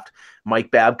 draft, Mike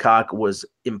Babcock was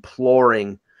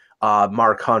imploring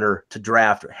Mark Hunter to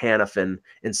draft Hannafin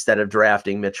instead of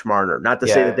drafting Mitch Marner. Not to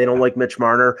say that they don't like Mitch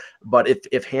Marner, but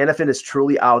if Hannafin is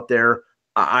truly out there,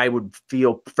 I would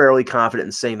feel fairly confident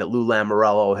in saying that Lou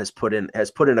Lamoriello has put in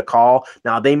a call.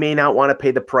 Now they may not want to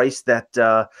pay the price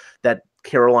that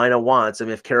Carolina wants. I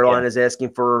mean, if Carolina is asking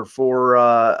for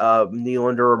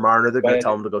Nylander or Marner, they're going to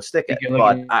tell them to go stick it.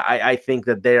 But I think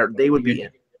that they would be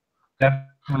in.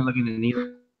 Definitely looking at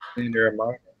Nylander or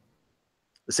Marner.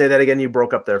 Say that again. You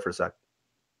broke up there for a sec.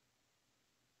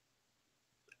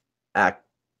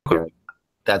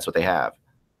 That's what they have.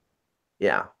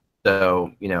 Yeah.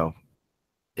 So, you know,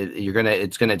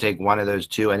 it's gonna take one of those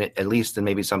two, and at least, and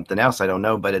maybe something else. I don't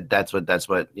know, but that's what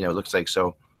you know it looks like.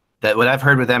 So that what I've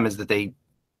heard with them is that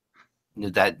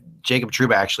that Jacob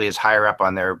Trouba actually is higher up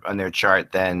on their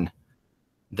chart than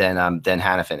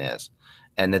Hannafin is,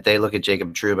 and that they look at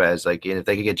Jacob Trouba as like, if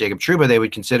they could get Jacob Trouba, they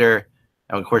would consider.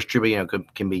 And of course, Trouba, you know,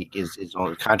 can be his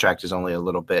only contract is only a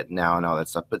little bit now and all that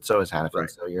stuff, but so is Hannafin. Right.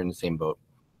 So you're in the same boat.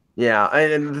 Yeah,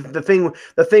 and the thing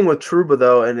with Trouba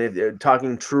though, and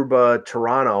talking Trouba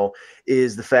Toronto,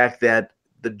 is the fact that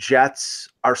the Jets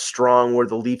are strong where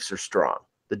the Leafs are strong.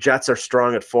 The Jets are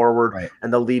strong at forward, right,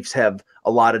 and the Leafs have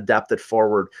a lot of depth at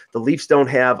forward. The Leafs don't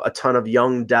have a ton of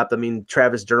young depth. I mean,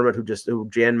 Travis Dermott, who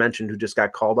Jan mentioned, who just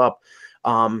got called up.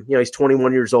 You know, he's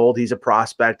 21 years old. He's a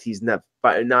prospect. He's not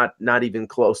even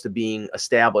close to being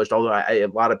established. Although a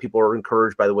lot of people are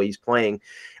encouraged by the way he's playing.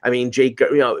 I mean,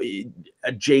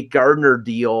 a Jake Gardner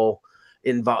deal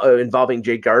involving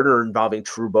Jake Gardner involving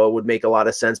Trouba would make a lot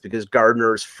of sense because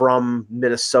Gardner's from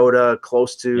Minnesota,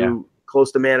 close to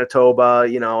Manitoba.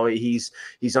 You know, he's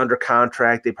under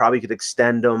contract. They probably could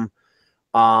extend him.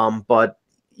 But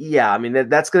yeah, I mean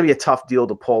that's going to be a tough deal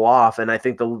to pull off, and I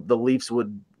think the Leafs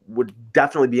would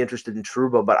definitely be interested in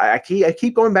Trouba, but I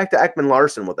keep going back to Ekman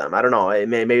Larson with them. I don't know.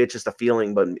 Maybe it's just a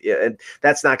feeling, but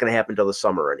that's not going to happen until the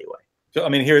summer anyway. So, I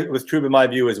mean, here with Trouba, my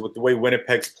view is with the way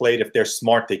Winnipeg's played, if they're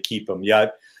smart, they keep him.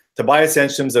 Yeah, Tobias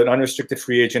Enstrom's an unrestricted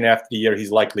free agent after the year.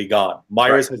 He's likely gone.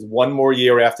 Myers has one more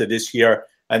year after this year,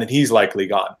 and then he's likely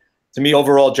gone. To me,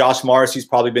 overall, Josh Morrissey's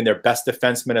probably been their best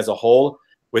defenseman as a whole,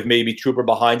 with maybe Trouba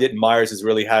behind it, and Myers has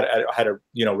really had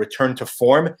a return to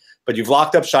form. But you've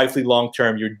locked up Scheifele long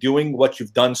term. You're doing what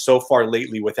you've done so far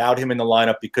lately without him in the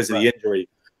lineup because of the injury.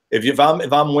 If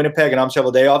I'm Winnipeg and I'm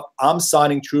Cheveldayoff, I'm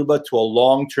signing Trouba to a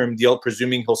long-term deal,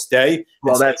 presuming he'll stay.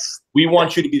 Well, we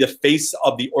want you to be the face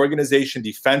of the organization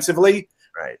defensively.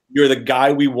 Right. You're the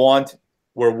guy we want.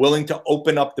 We're willing to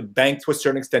open up the bank to a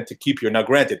certain extent to keep you. Now,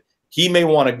 granted, he may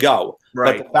want to go.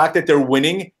 Right. But the fact that they're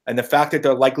winning and the fact that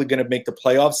they're likely going to make the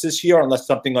playoffs this year, unless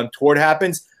something untoward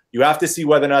happens, you have to see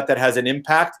whether or not that has an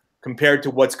impact compared to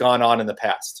what's gone on in the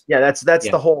past. Yeah, that's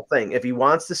the whole thing. If he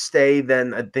wants to stay,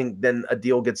 then I think then a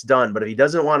deal gets done. But if he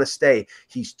doesn't want to stay,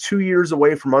 he's 2 years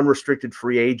away from unrestricted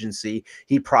free agency.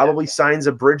 He probably signs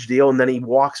a bridge deal and then he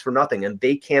walks for nothing, and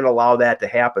they can't allow that to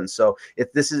happen. So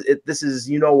if this is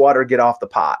you know what, or get off the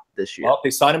pot this year. Well, if they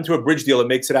sign him to a bridge deal, it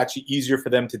makes it actually easier for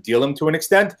them to deal him to an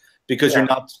extent because you're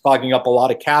not clogging up a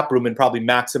lot of cap room and probably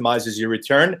maximizes your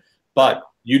return. But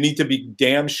you need to be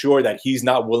damn sure that he's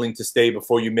not willing to stay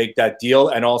before you make that deal,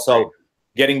 and also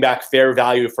getting back fair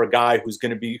value for a guy who's going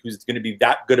to be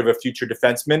that good of a future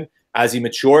defenseman as he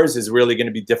matures is really going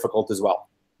to be difficult as well.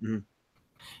 Mm-hmm.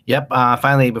 Yep.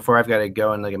 Finally, before I've got to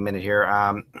go in like a minute here,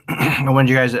 I wanted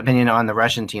your guys' opinion on the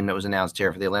Russian team that was announced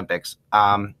here for the Olympics.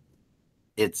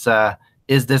 Is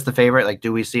this the favorite? Like,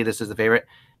 do we see this as the favorite?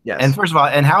 Yes. And first of all,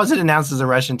 and how is it announced as a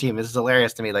Russian team? This is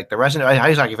hilarious to me. Like the Russian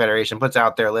Ice Hockey Federation puts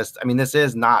out their list. I mean, this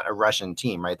is not a Russian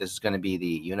team, right? This is going to be the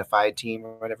unified team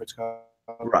or whatever it's called.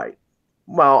 Right.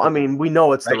 Well, I mean, we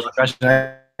know it's the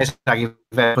Russian Ice Hockey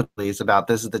Federation. It's about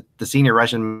this is the senior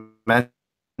Russian men.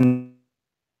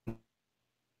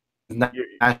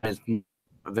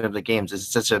 The games is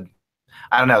such a,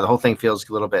 I don't know. The whole thing feels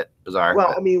a little bit bizarre.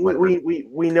 Well, I mean,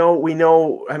 we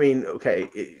know. I mean,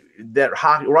 okay. That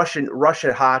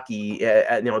Russia hockey,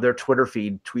 you know, their Twitter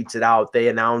feed tweets it out. They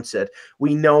announce it.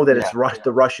 We know that it's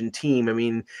the Russian team. I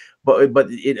mean, but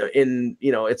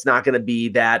it's not going to be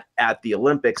that at the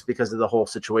Olympics because of the whole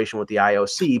situation with the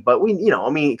IOC. But I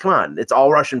mean, come on, it's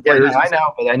all Russian players.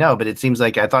 Yeah, I know, but it seems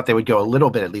like I thought they would go a little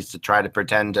bit at least to try to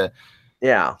pretend to.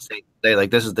 Yeah. Say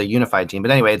like this is the unified team, but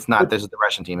anyway, it's not. This is the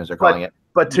Russian team as they're calling it.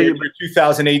 But to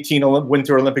 2018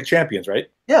 Winter Olympic champions, right?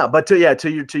 Yeah, but to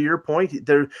your point,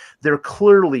 they're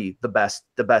clearly the best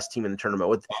team in the tournament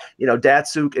with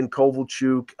Datsuk and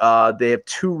Kovalchuk. They have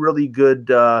two really good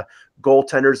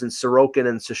goaltenders in Sorokin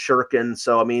and Sashurkin.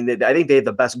 So I mean, I think they have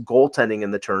the best goaltending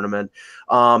in the tournament.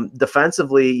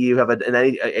 Defensively, you have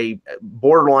a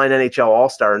borderline NHL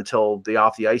All-Star until the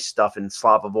off the ice stuff in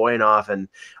Slava Voinov, and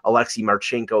Alexei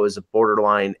Marchenko is a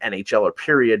borderline NHLer.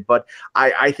 Period. But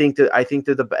I think they're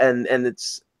and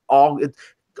it's all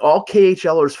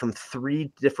KHLers from three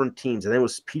different teams. I think it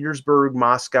was Petersburg,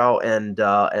 Moscow, and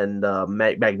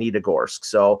Magnitogorsk.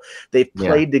 So they've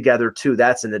played together too.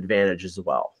 That's an advantage as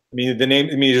well. I mean,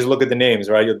 you just look at the names,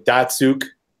 right? You have Datsuk,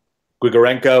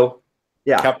 Grigorenko,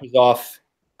 Kaprizov,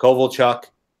 Kovalchuk,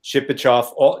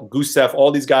 Shipachyov, Gusev,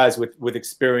 all these guys with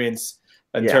experience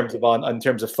in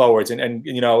terms of forwards. And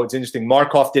it's interesting.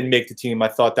 Markov didn't make the team. I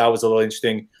thought that was a little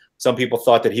interesting. Some people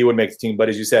thought that he would make the team, but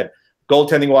as you said,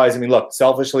 goaltending wise, I mean, look,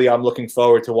 selfishly, I'm looking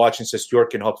forward to watching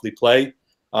Sestjorkin hopefully play.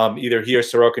 Either he or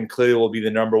Sorokin clearly will be the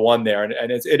number one there.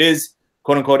 And it is,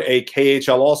 quote unquote, a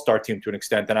KHL All-Star team to an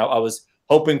extent. And I was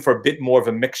hoping for a bit more of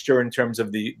a mixture in terms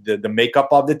of the makeup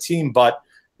of the team. But,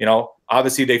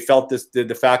 obviously they felt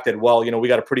the fact that, we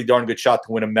got a pretty darn good shot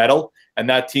to win a medal. And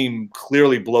that team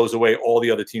clearly blows away all the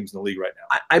other teams in the league right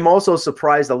now. I'm also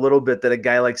surprised a little bit that a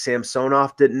guy like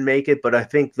Samsonov didn't make it. But I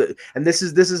think that, and this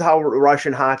is how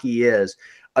Russian hockey is.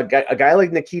 A guy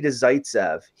like Nikita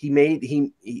Zaitsev,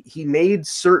 he made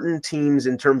certain teams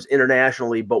in terms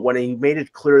internationally, but when he made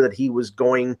it clear that he was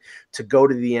going to go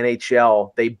to the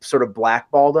NHL, they sort of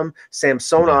blackballed him.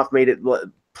 Samsonov made it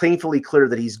painfully clear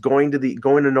that he's going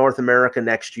to North America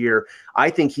next year. I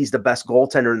think he's the best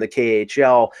goaltender in the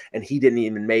KHL, and he didn't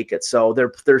even make it. So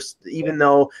there's even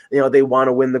though they want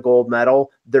to win the gold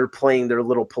medal, they're playing their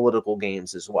little political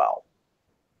games as well.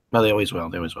 Well, they always will.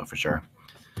 They always will for sure.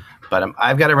 But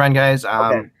I've got to run, guys.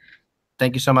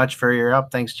 Thank you so much for your help.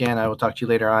 Thanks, Jan. I will talk to you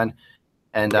later on,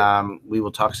 and we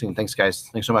will talk soon. Thanks, guys.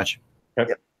 Thanks so much.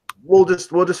 Yep. We'll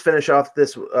just finish off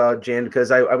this, Jan, because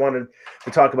I wanted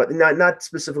to talk about not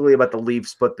specifically about the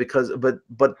Leafs, but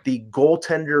the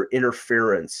goaltender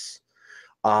interference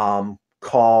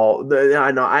call.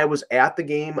 I know I was at the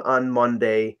game on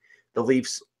Monday. The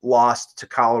Leafs lost to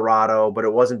Colorado, but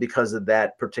it wasn't because of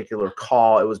that particular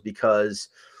call. It was because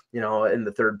in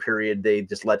the third period, they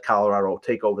just let Colorado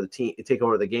take over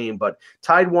the game. But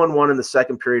tied 1-1 in the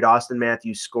second period. Austin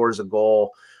Matthews scores a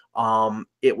goal.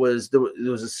 It was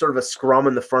a sort of a scrum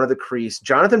in the front of the crease.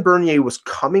 Jonathan Bernier was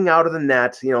coming out of the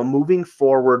net, moving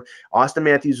forward. Austin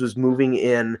Matthews was moving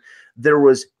in. There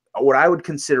was what I would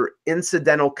consider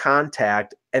incidental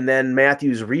contact, and then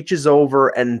Matthews reaches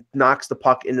over and knocks the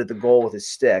puck into the goal with his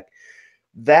stick.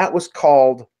 That was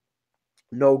called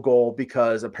no goal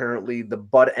because apparently the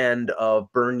butt end of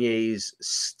Bernier's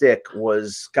stick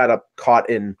got caught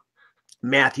in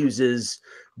Matthews's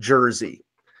jersey.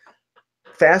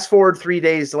 Fast forward 3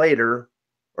 days later,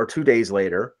 or 2 days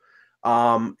later,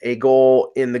 a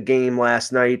goal in the game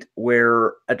last night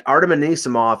where Artem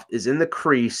Anisimov is in the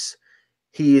crease.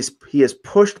 He is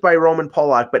pushed by Roman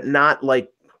Polak, but not like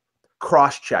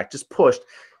cross-checked, just pushed.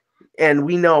 And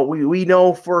we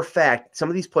know for a fact some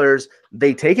of these players,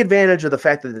 they take advantage of the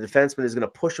fact that the defenseman is going to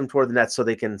push them toward the net so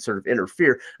they can sort of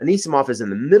interfere. Anisimov is in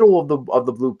the middle of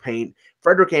the blue paint.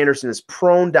 Frederik Andersen is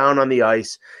prone down on the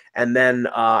ice, and then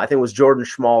I think it was Jordan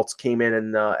Schmaltz came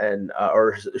in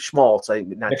or Schmaltz,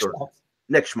 not Jordan. Schmaltz.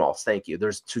 Nick Schmaltz, thank you.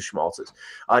 There's two Schmaltzes.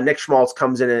 Nick Schmaltz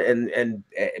comes in and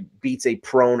beats a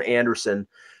prone Andersen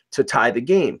to tie the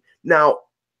game. Now,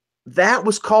 that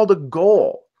was called a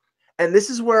goal. And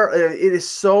this is where it is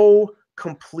so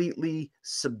completely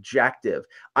subjective.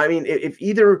 I mean, if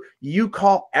either you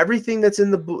call everything that's in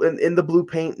the blue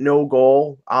paint no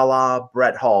goal, a la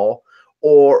Brett Hull,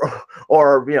 or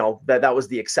that was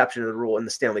the exception to the rule in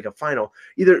the Stanley Cup final,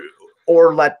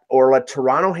 or let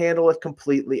Toronto handle it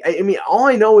completely. I mean, all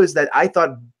I know is that I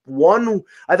thought one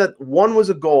was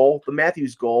a goal, the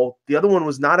Matthews goal. The other one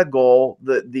was not a goal,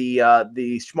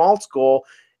 the Schmaltz goal.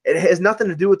 It has nothing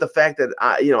to do with the fact that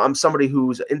I'm somebody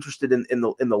who's interested in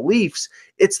the Leafs.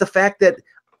 It's the fact that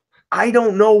I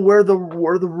don't know where the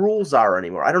rules are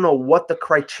anymore. I don't know what the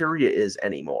criteria is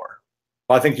anymore.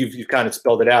 Well, I think you've kind of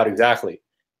spelled it out exactly.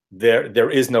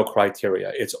 There is no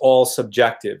criteria. It's all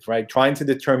subjective, right? Trying to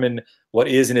determine what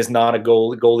is and is not a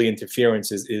goalie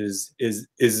interference is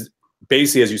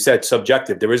basically, as you said,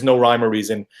 subjective. There is no rhyme or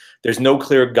reason. There's no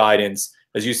clear guidance.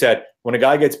 As you said, when a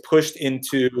guy gets pushed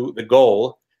into the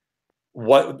goal,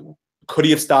 what could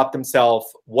he have stopped himself?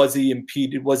 Was he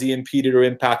impeded or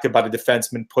impacted by the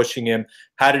defenseman pushing him?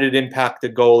 How did it impact the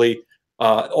goalie?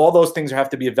 All those things have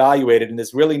to be evaluated, and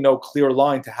there's really no clear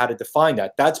line to how to define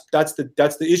that. That's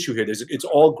the issue here. It's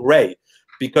all gray,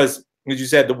 because as you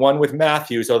said, the one with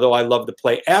Matthews, although I love the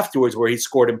play afterwards where he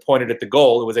scored and pointed at the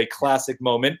goal, it was a classic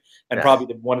moment and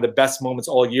probably one of the best moments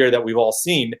all year that we've all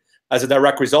seen as a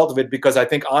direct result of it, because I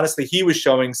think honestly he was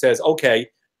showing, says, okay,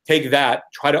 take that,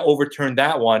 try to overturn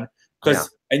that one.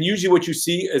 And usually what you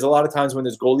see is a lot of times when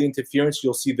there's goalie interference,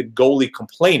 you'll see the goalie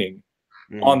complaining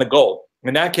on the goal.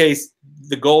 In that case,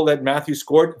 the goal that Matthews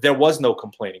scored, there was no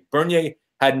complaining. Bernier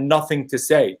had nothing to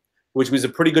say, which was a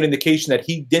pretty good indication that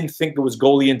he didn't think it was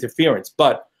goalie interference.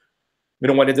 But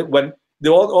when it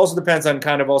also depends on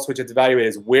kind of also what you have to evaluate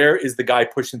is, where is the guy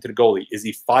pushed into the goalie? Is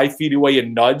he 5 feet away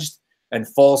and nudged and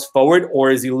falls forward,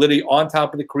 or is he literally on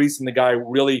top of the crease and the guy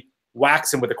really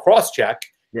whacks him with a cross check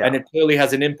and it clearly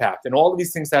has an impact? And all of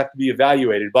these things have to be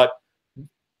evaluated. But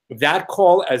that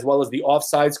call, as well as the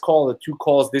offsides call, the 2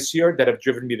 calls this year that have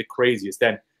driven me the craziest.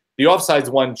 Then the offsides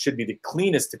one should be the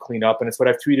cleanest to clean up, and it's what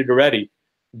I've tweeted already.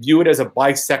 View it as a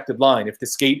bisected line. If the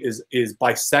skate is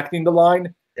bisecting the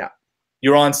line,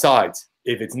 you're on sides.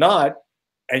 If it's not,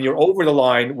 and you're over the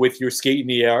line with your skate in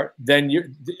the air, then you're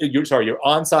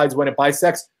on sides when it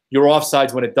bisects, you're off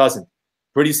sides when it doesn't.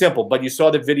 Pretty simple. But you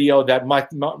saw the video that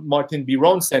Martin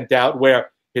Biron sent out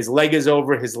where his leg is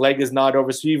over, his leg is not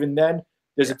over. So even then,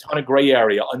 there's a ton of gray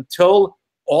area. Until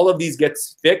all of these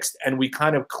gets fixed and we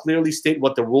kind of clearly state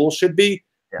what the rules should be,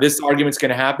 this argument's going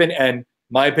to happen. And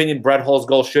my opinion, Brett Hull's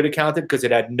goal should have counted because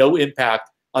it had no impact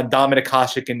on Dominik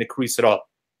Hasek in the crease at all.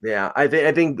 Yeah, I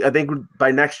think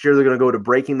by next year they're going to go to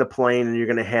breaking the plane, and you're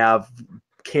going to have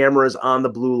cameras on the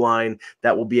blue line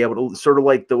that will be able to, sort of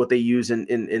like what they use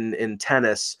in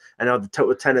tennis. I know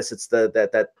with tennis it's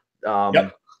but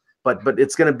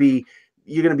it's going to be,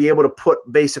 you're going to be able to put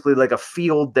basically like a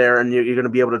field there, and you're going to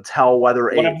be able to tell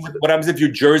whether what happens if your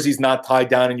jersey's not tied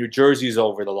down and your jersey's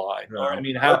over the line. Or, I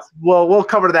mean, we'll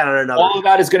cover that on another. All of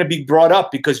that is going to be brought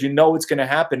up because you know it's going to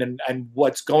happen, and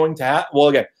what's going to happen. Well,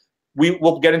 again,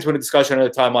 we'll get into a discussion another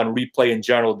time on replay in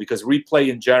general, because replay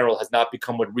in general has not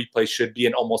become what replay should be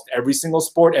in almost every single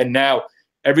sport. And now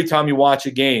every time you watch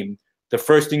a game, the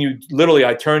first thing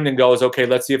I turn and go is, okay,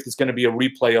 let's see if there's going to be a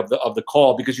replay of the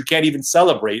call, because you can't even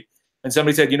celebrate. And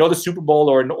somebody said, the Super Bowl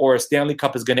or a Stanley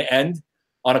Cup is going to end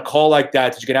on a call like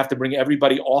that. You're going to have to bring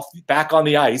everybody back on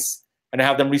the ice and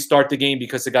have them restart the game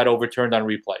because it got overturned on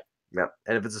replay. Yeah,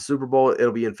 and if it's a Super Bowl,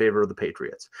 it'll be in favor of the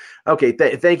Patriots. Okay,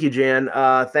 thank you, Jan.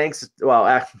 Thanks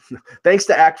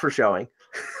to ACT for showing.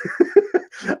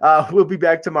 We'll be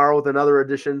back tomorrow with another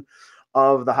edition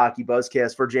of the Hockey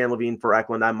Buzzcast. For Jan Levine, for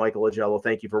Eklund, I'm Michael Agello.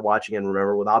 Thank you for watching, and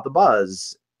remember, without the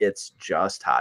buzz, it's just hockey.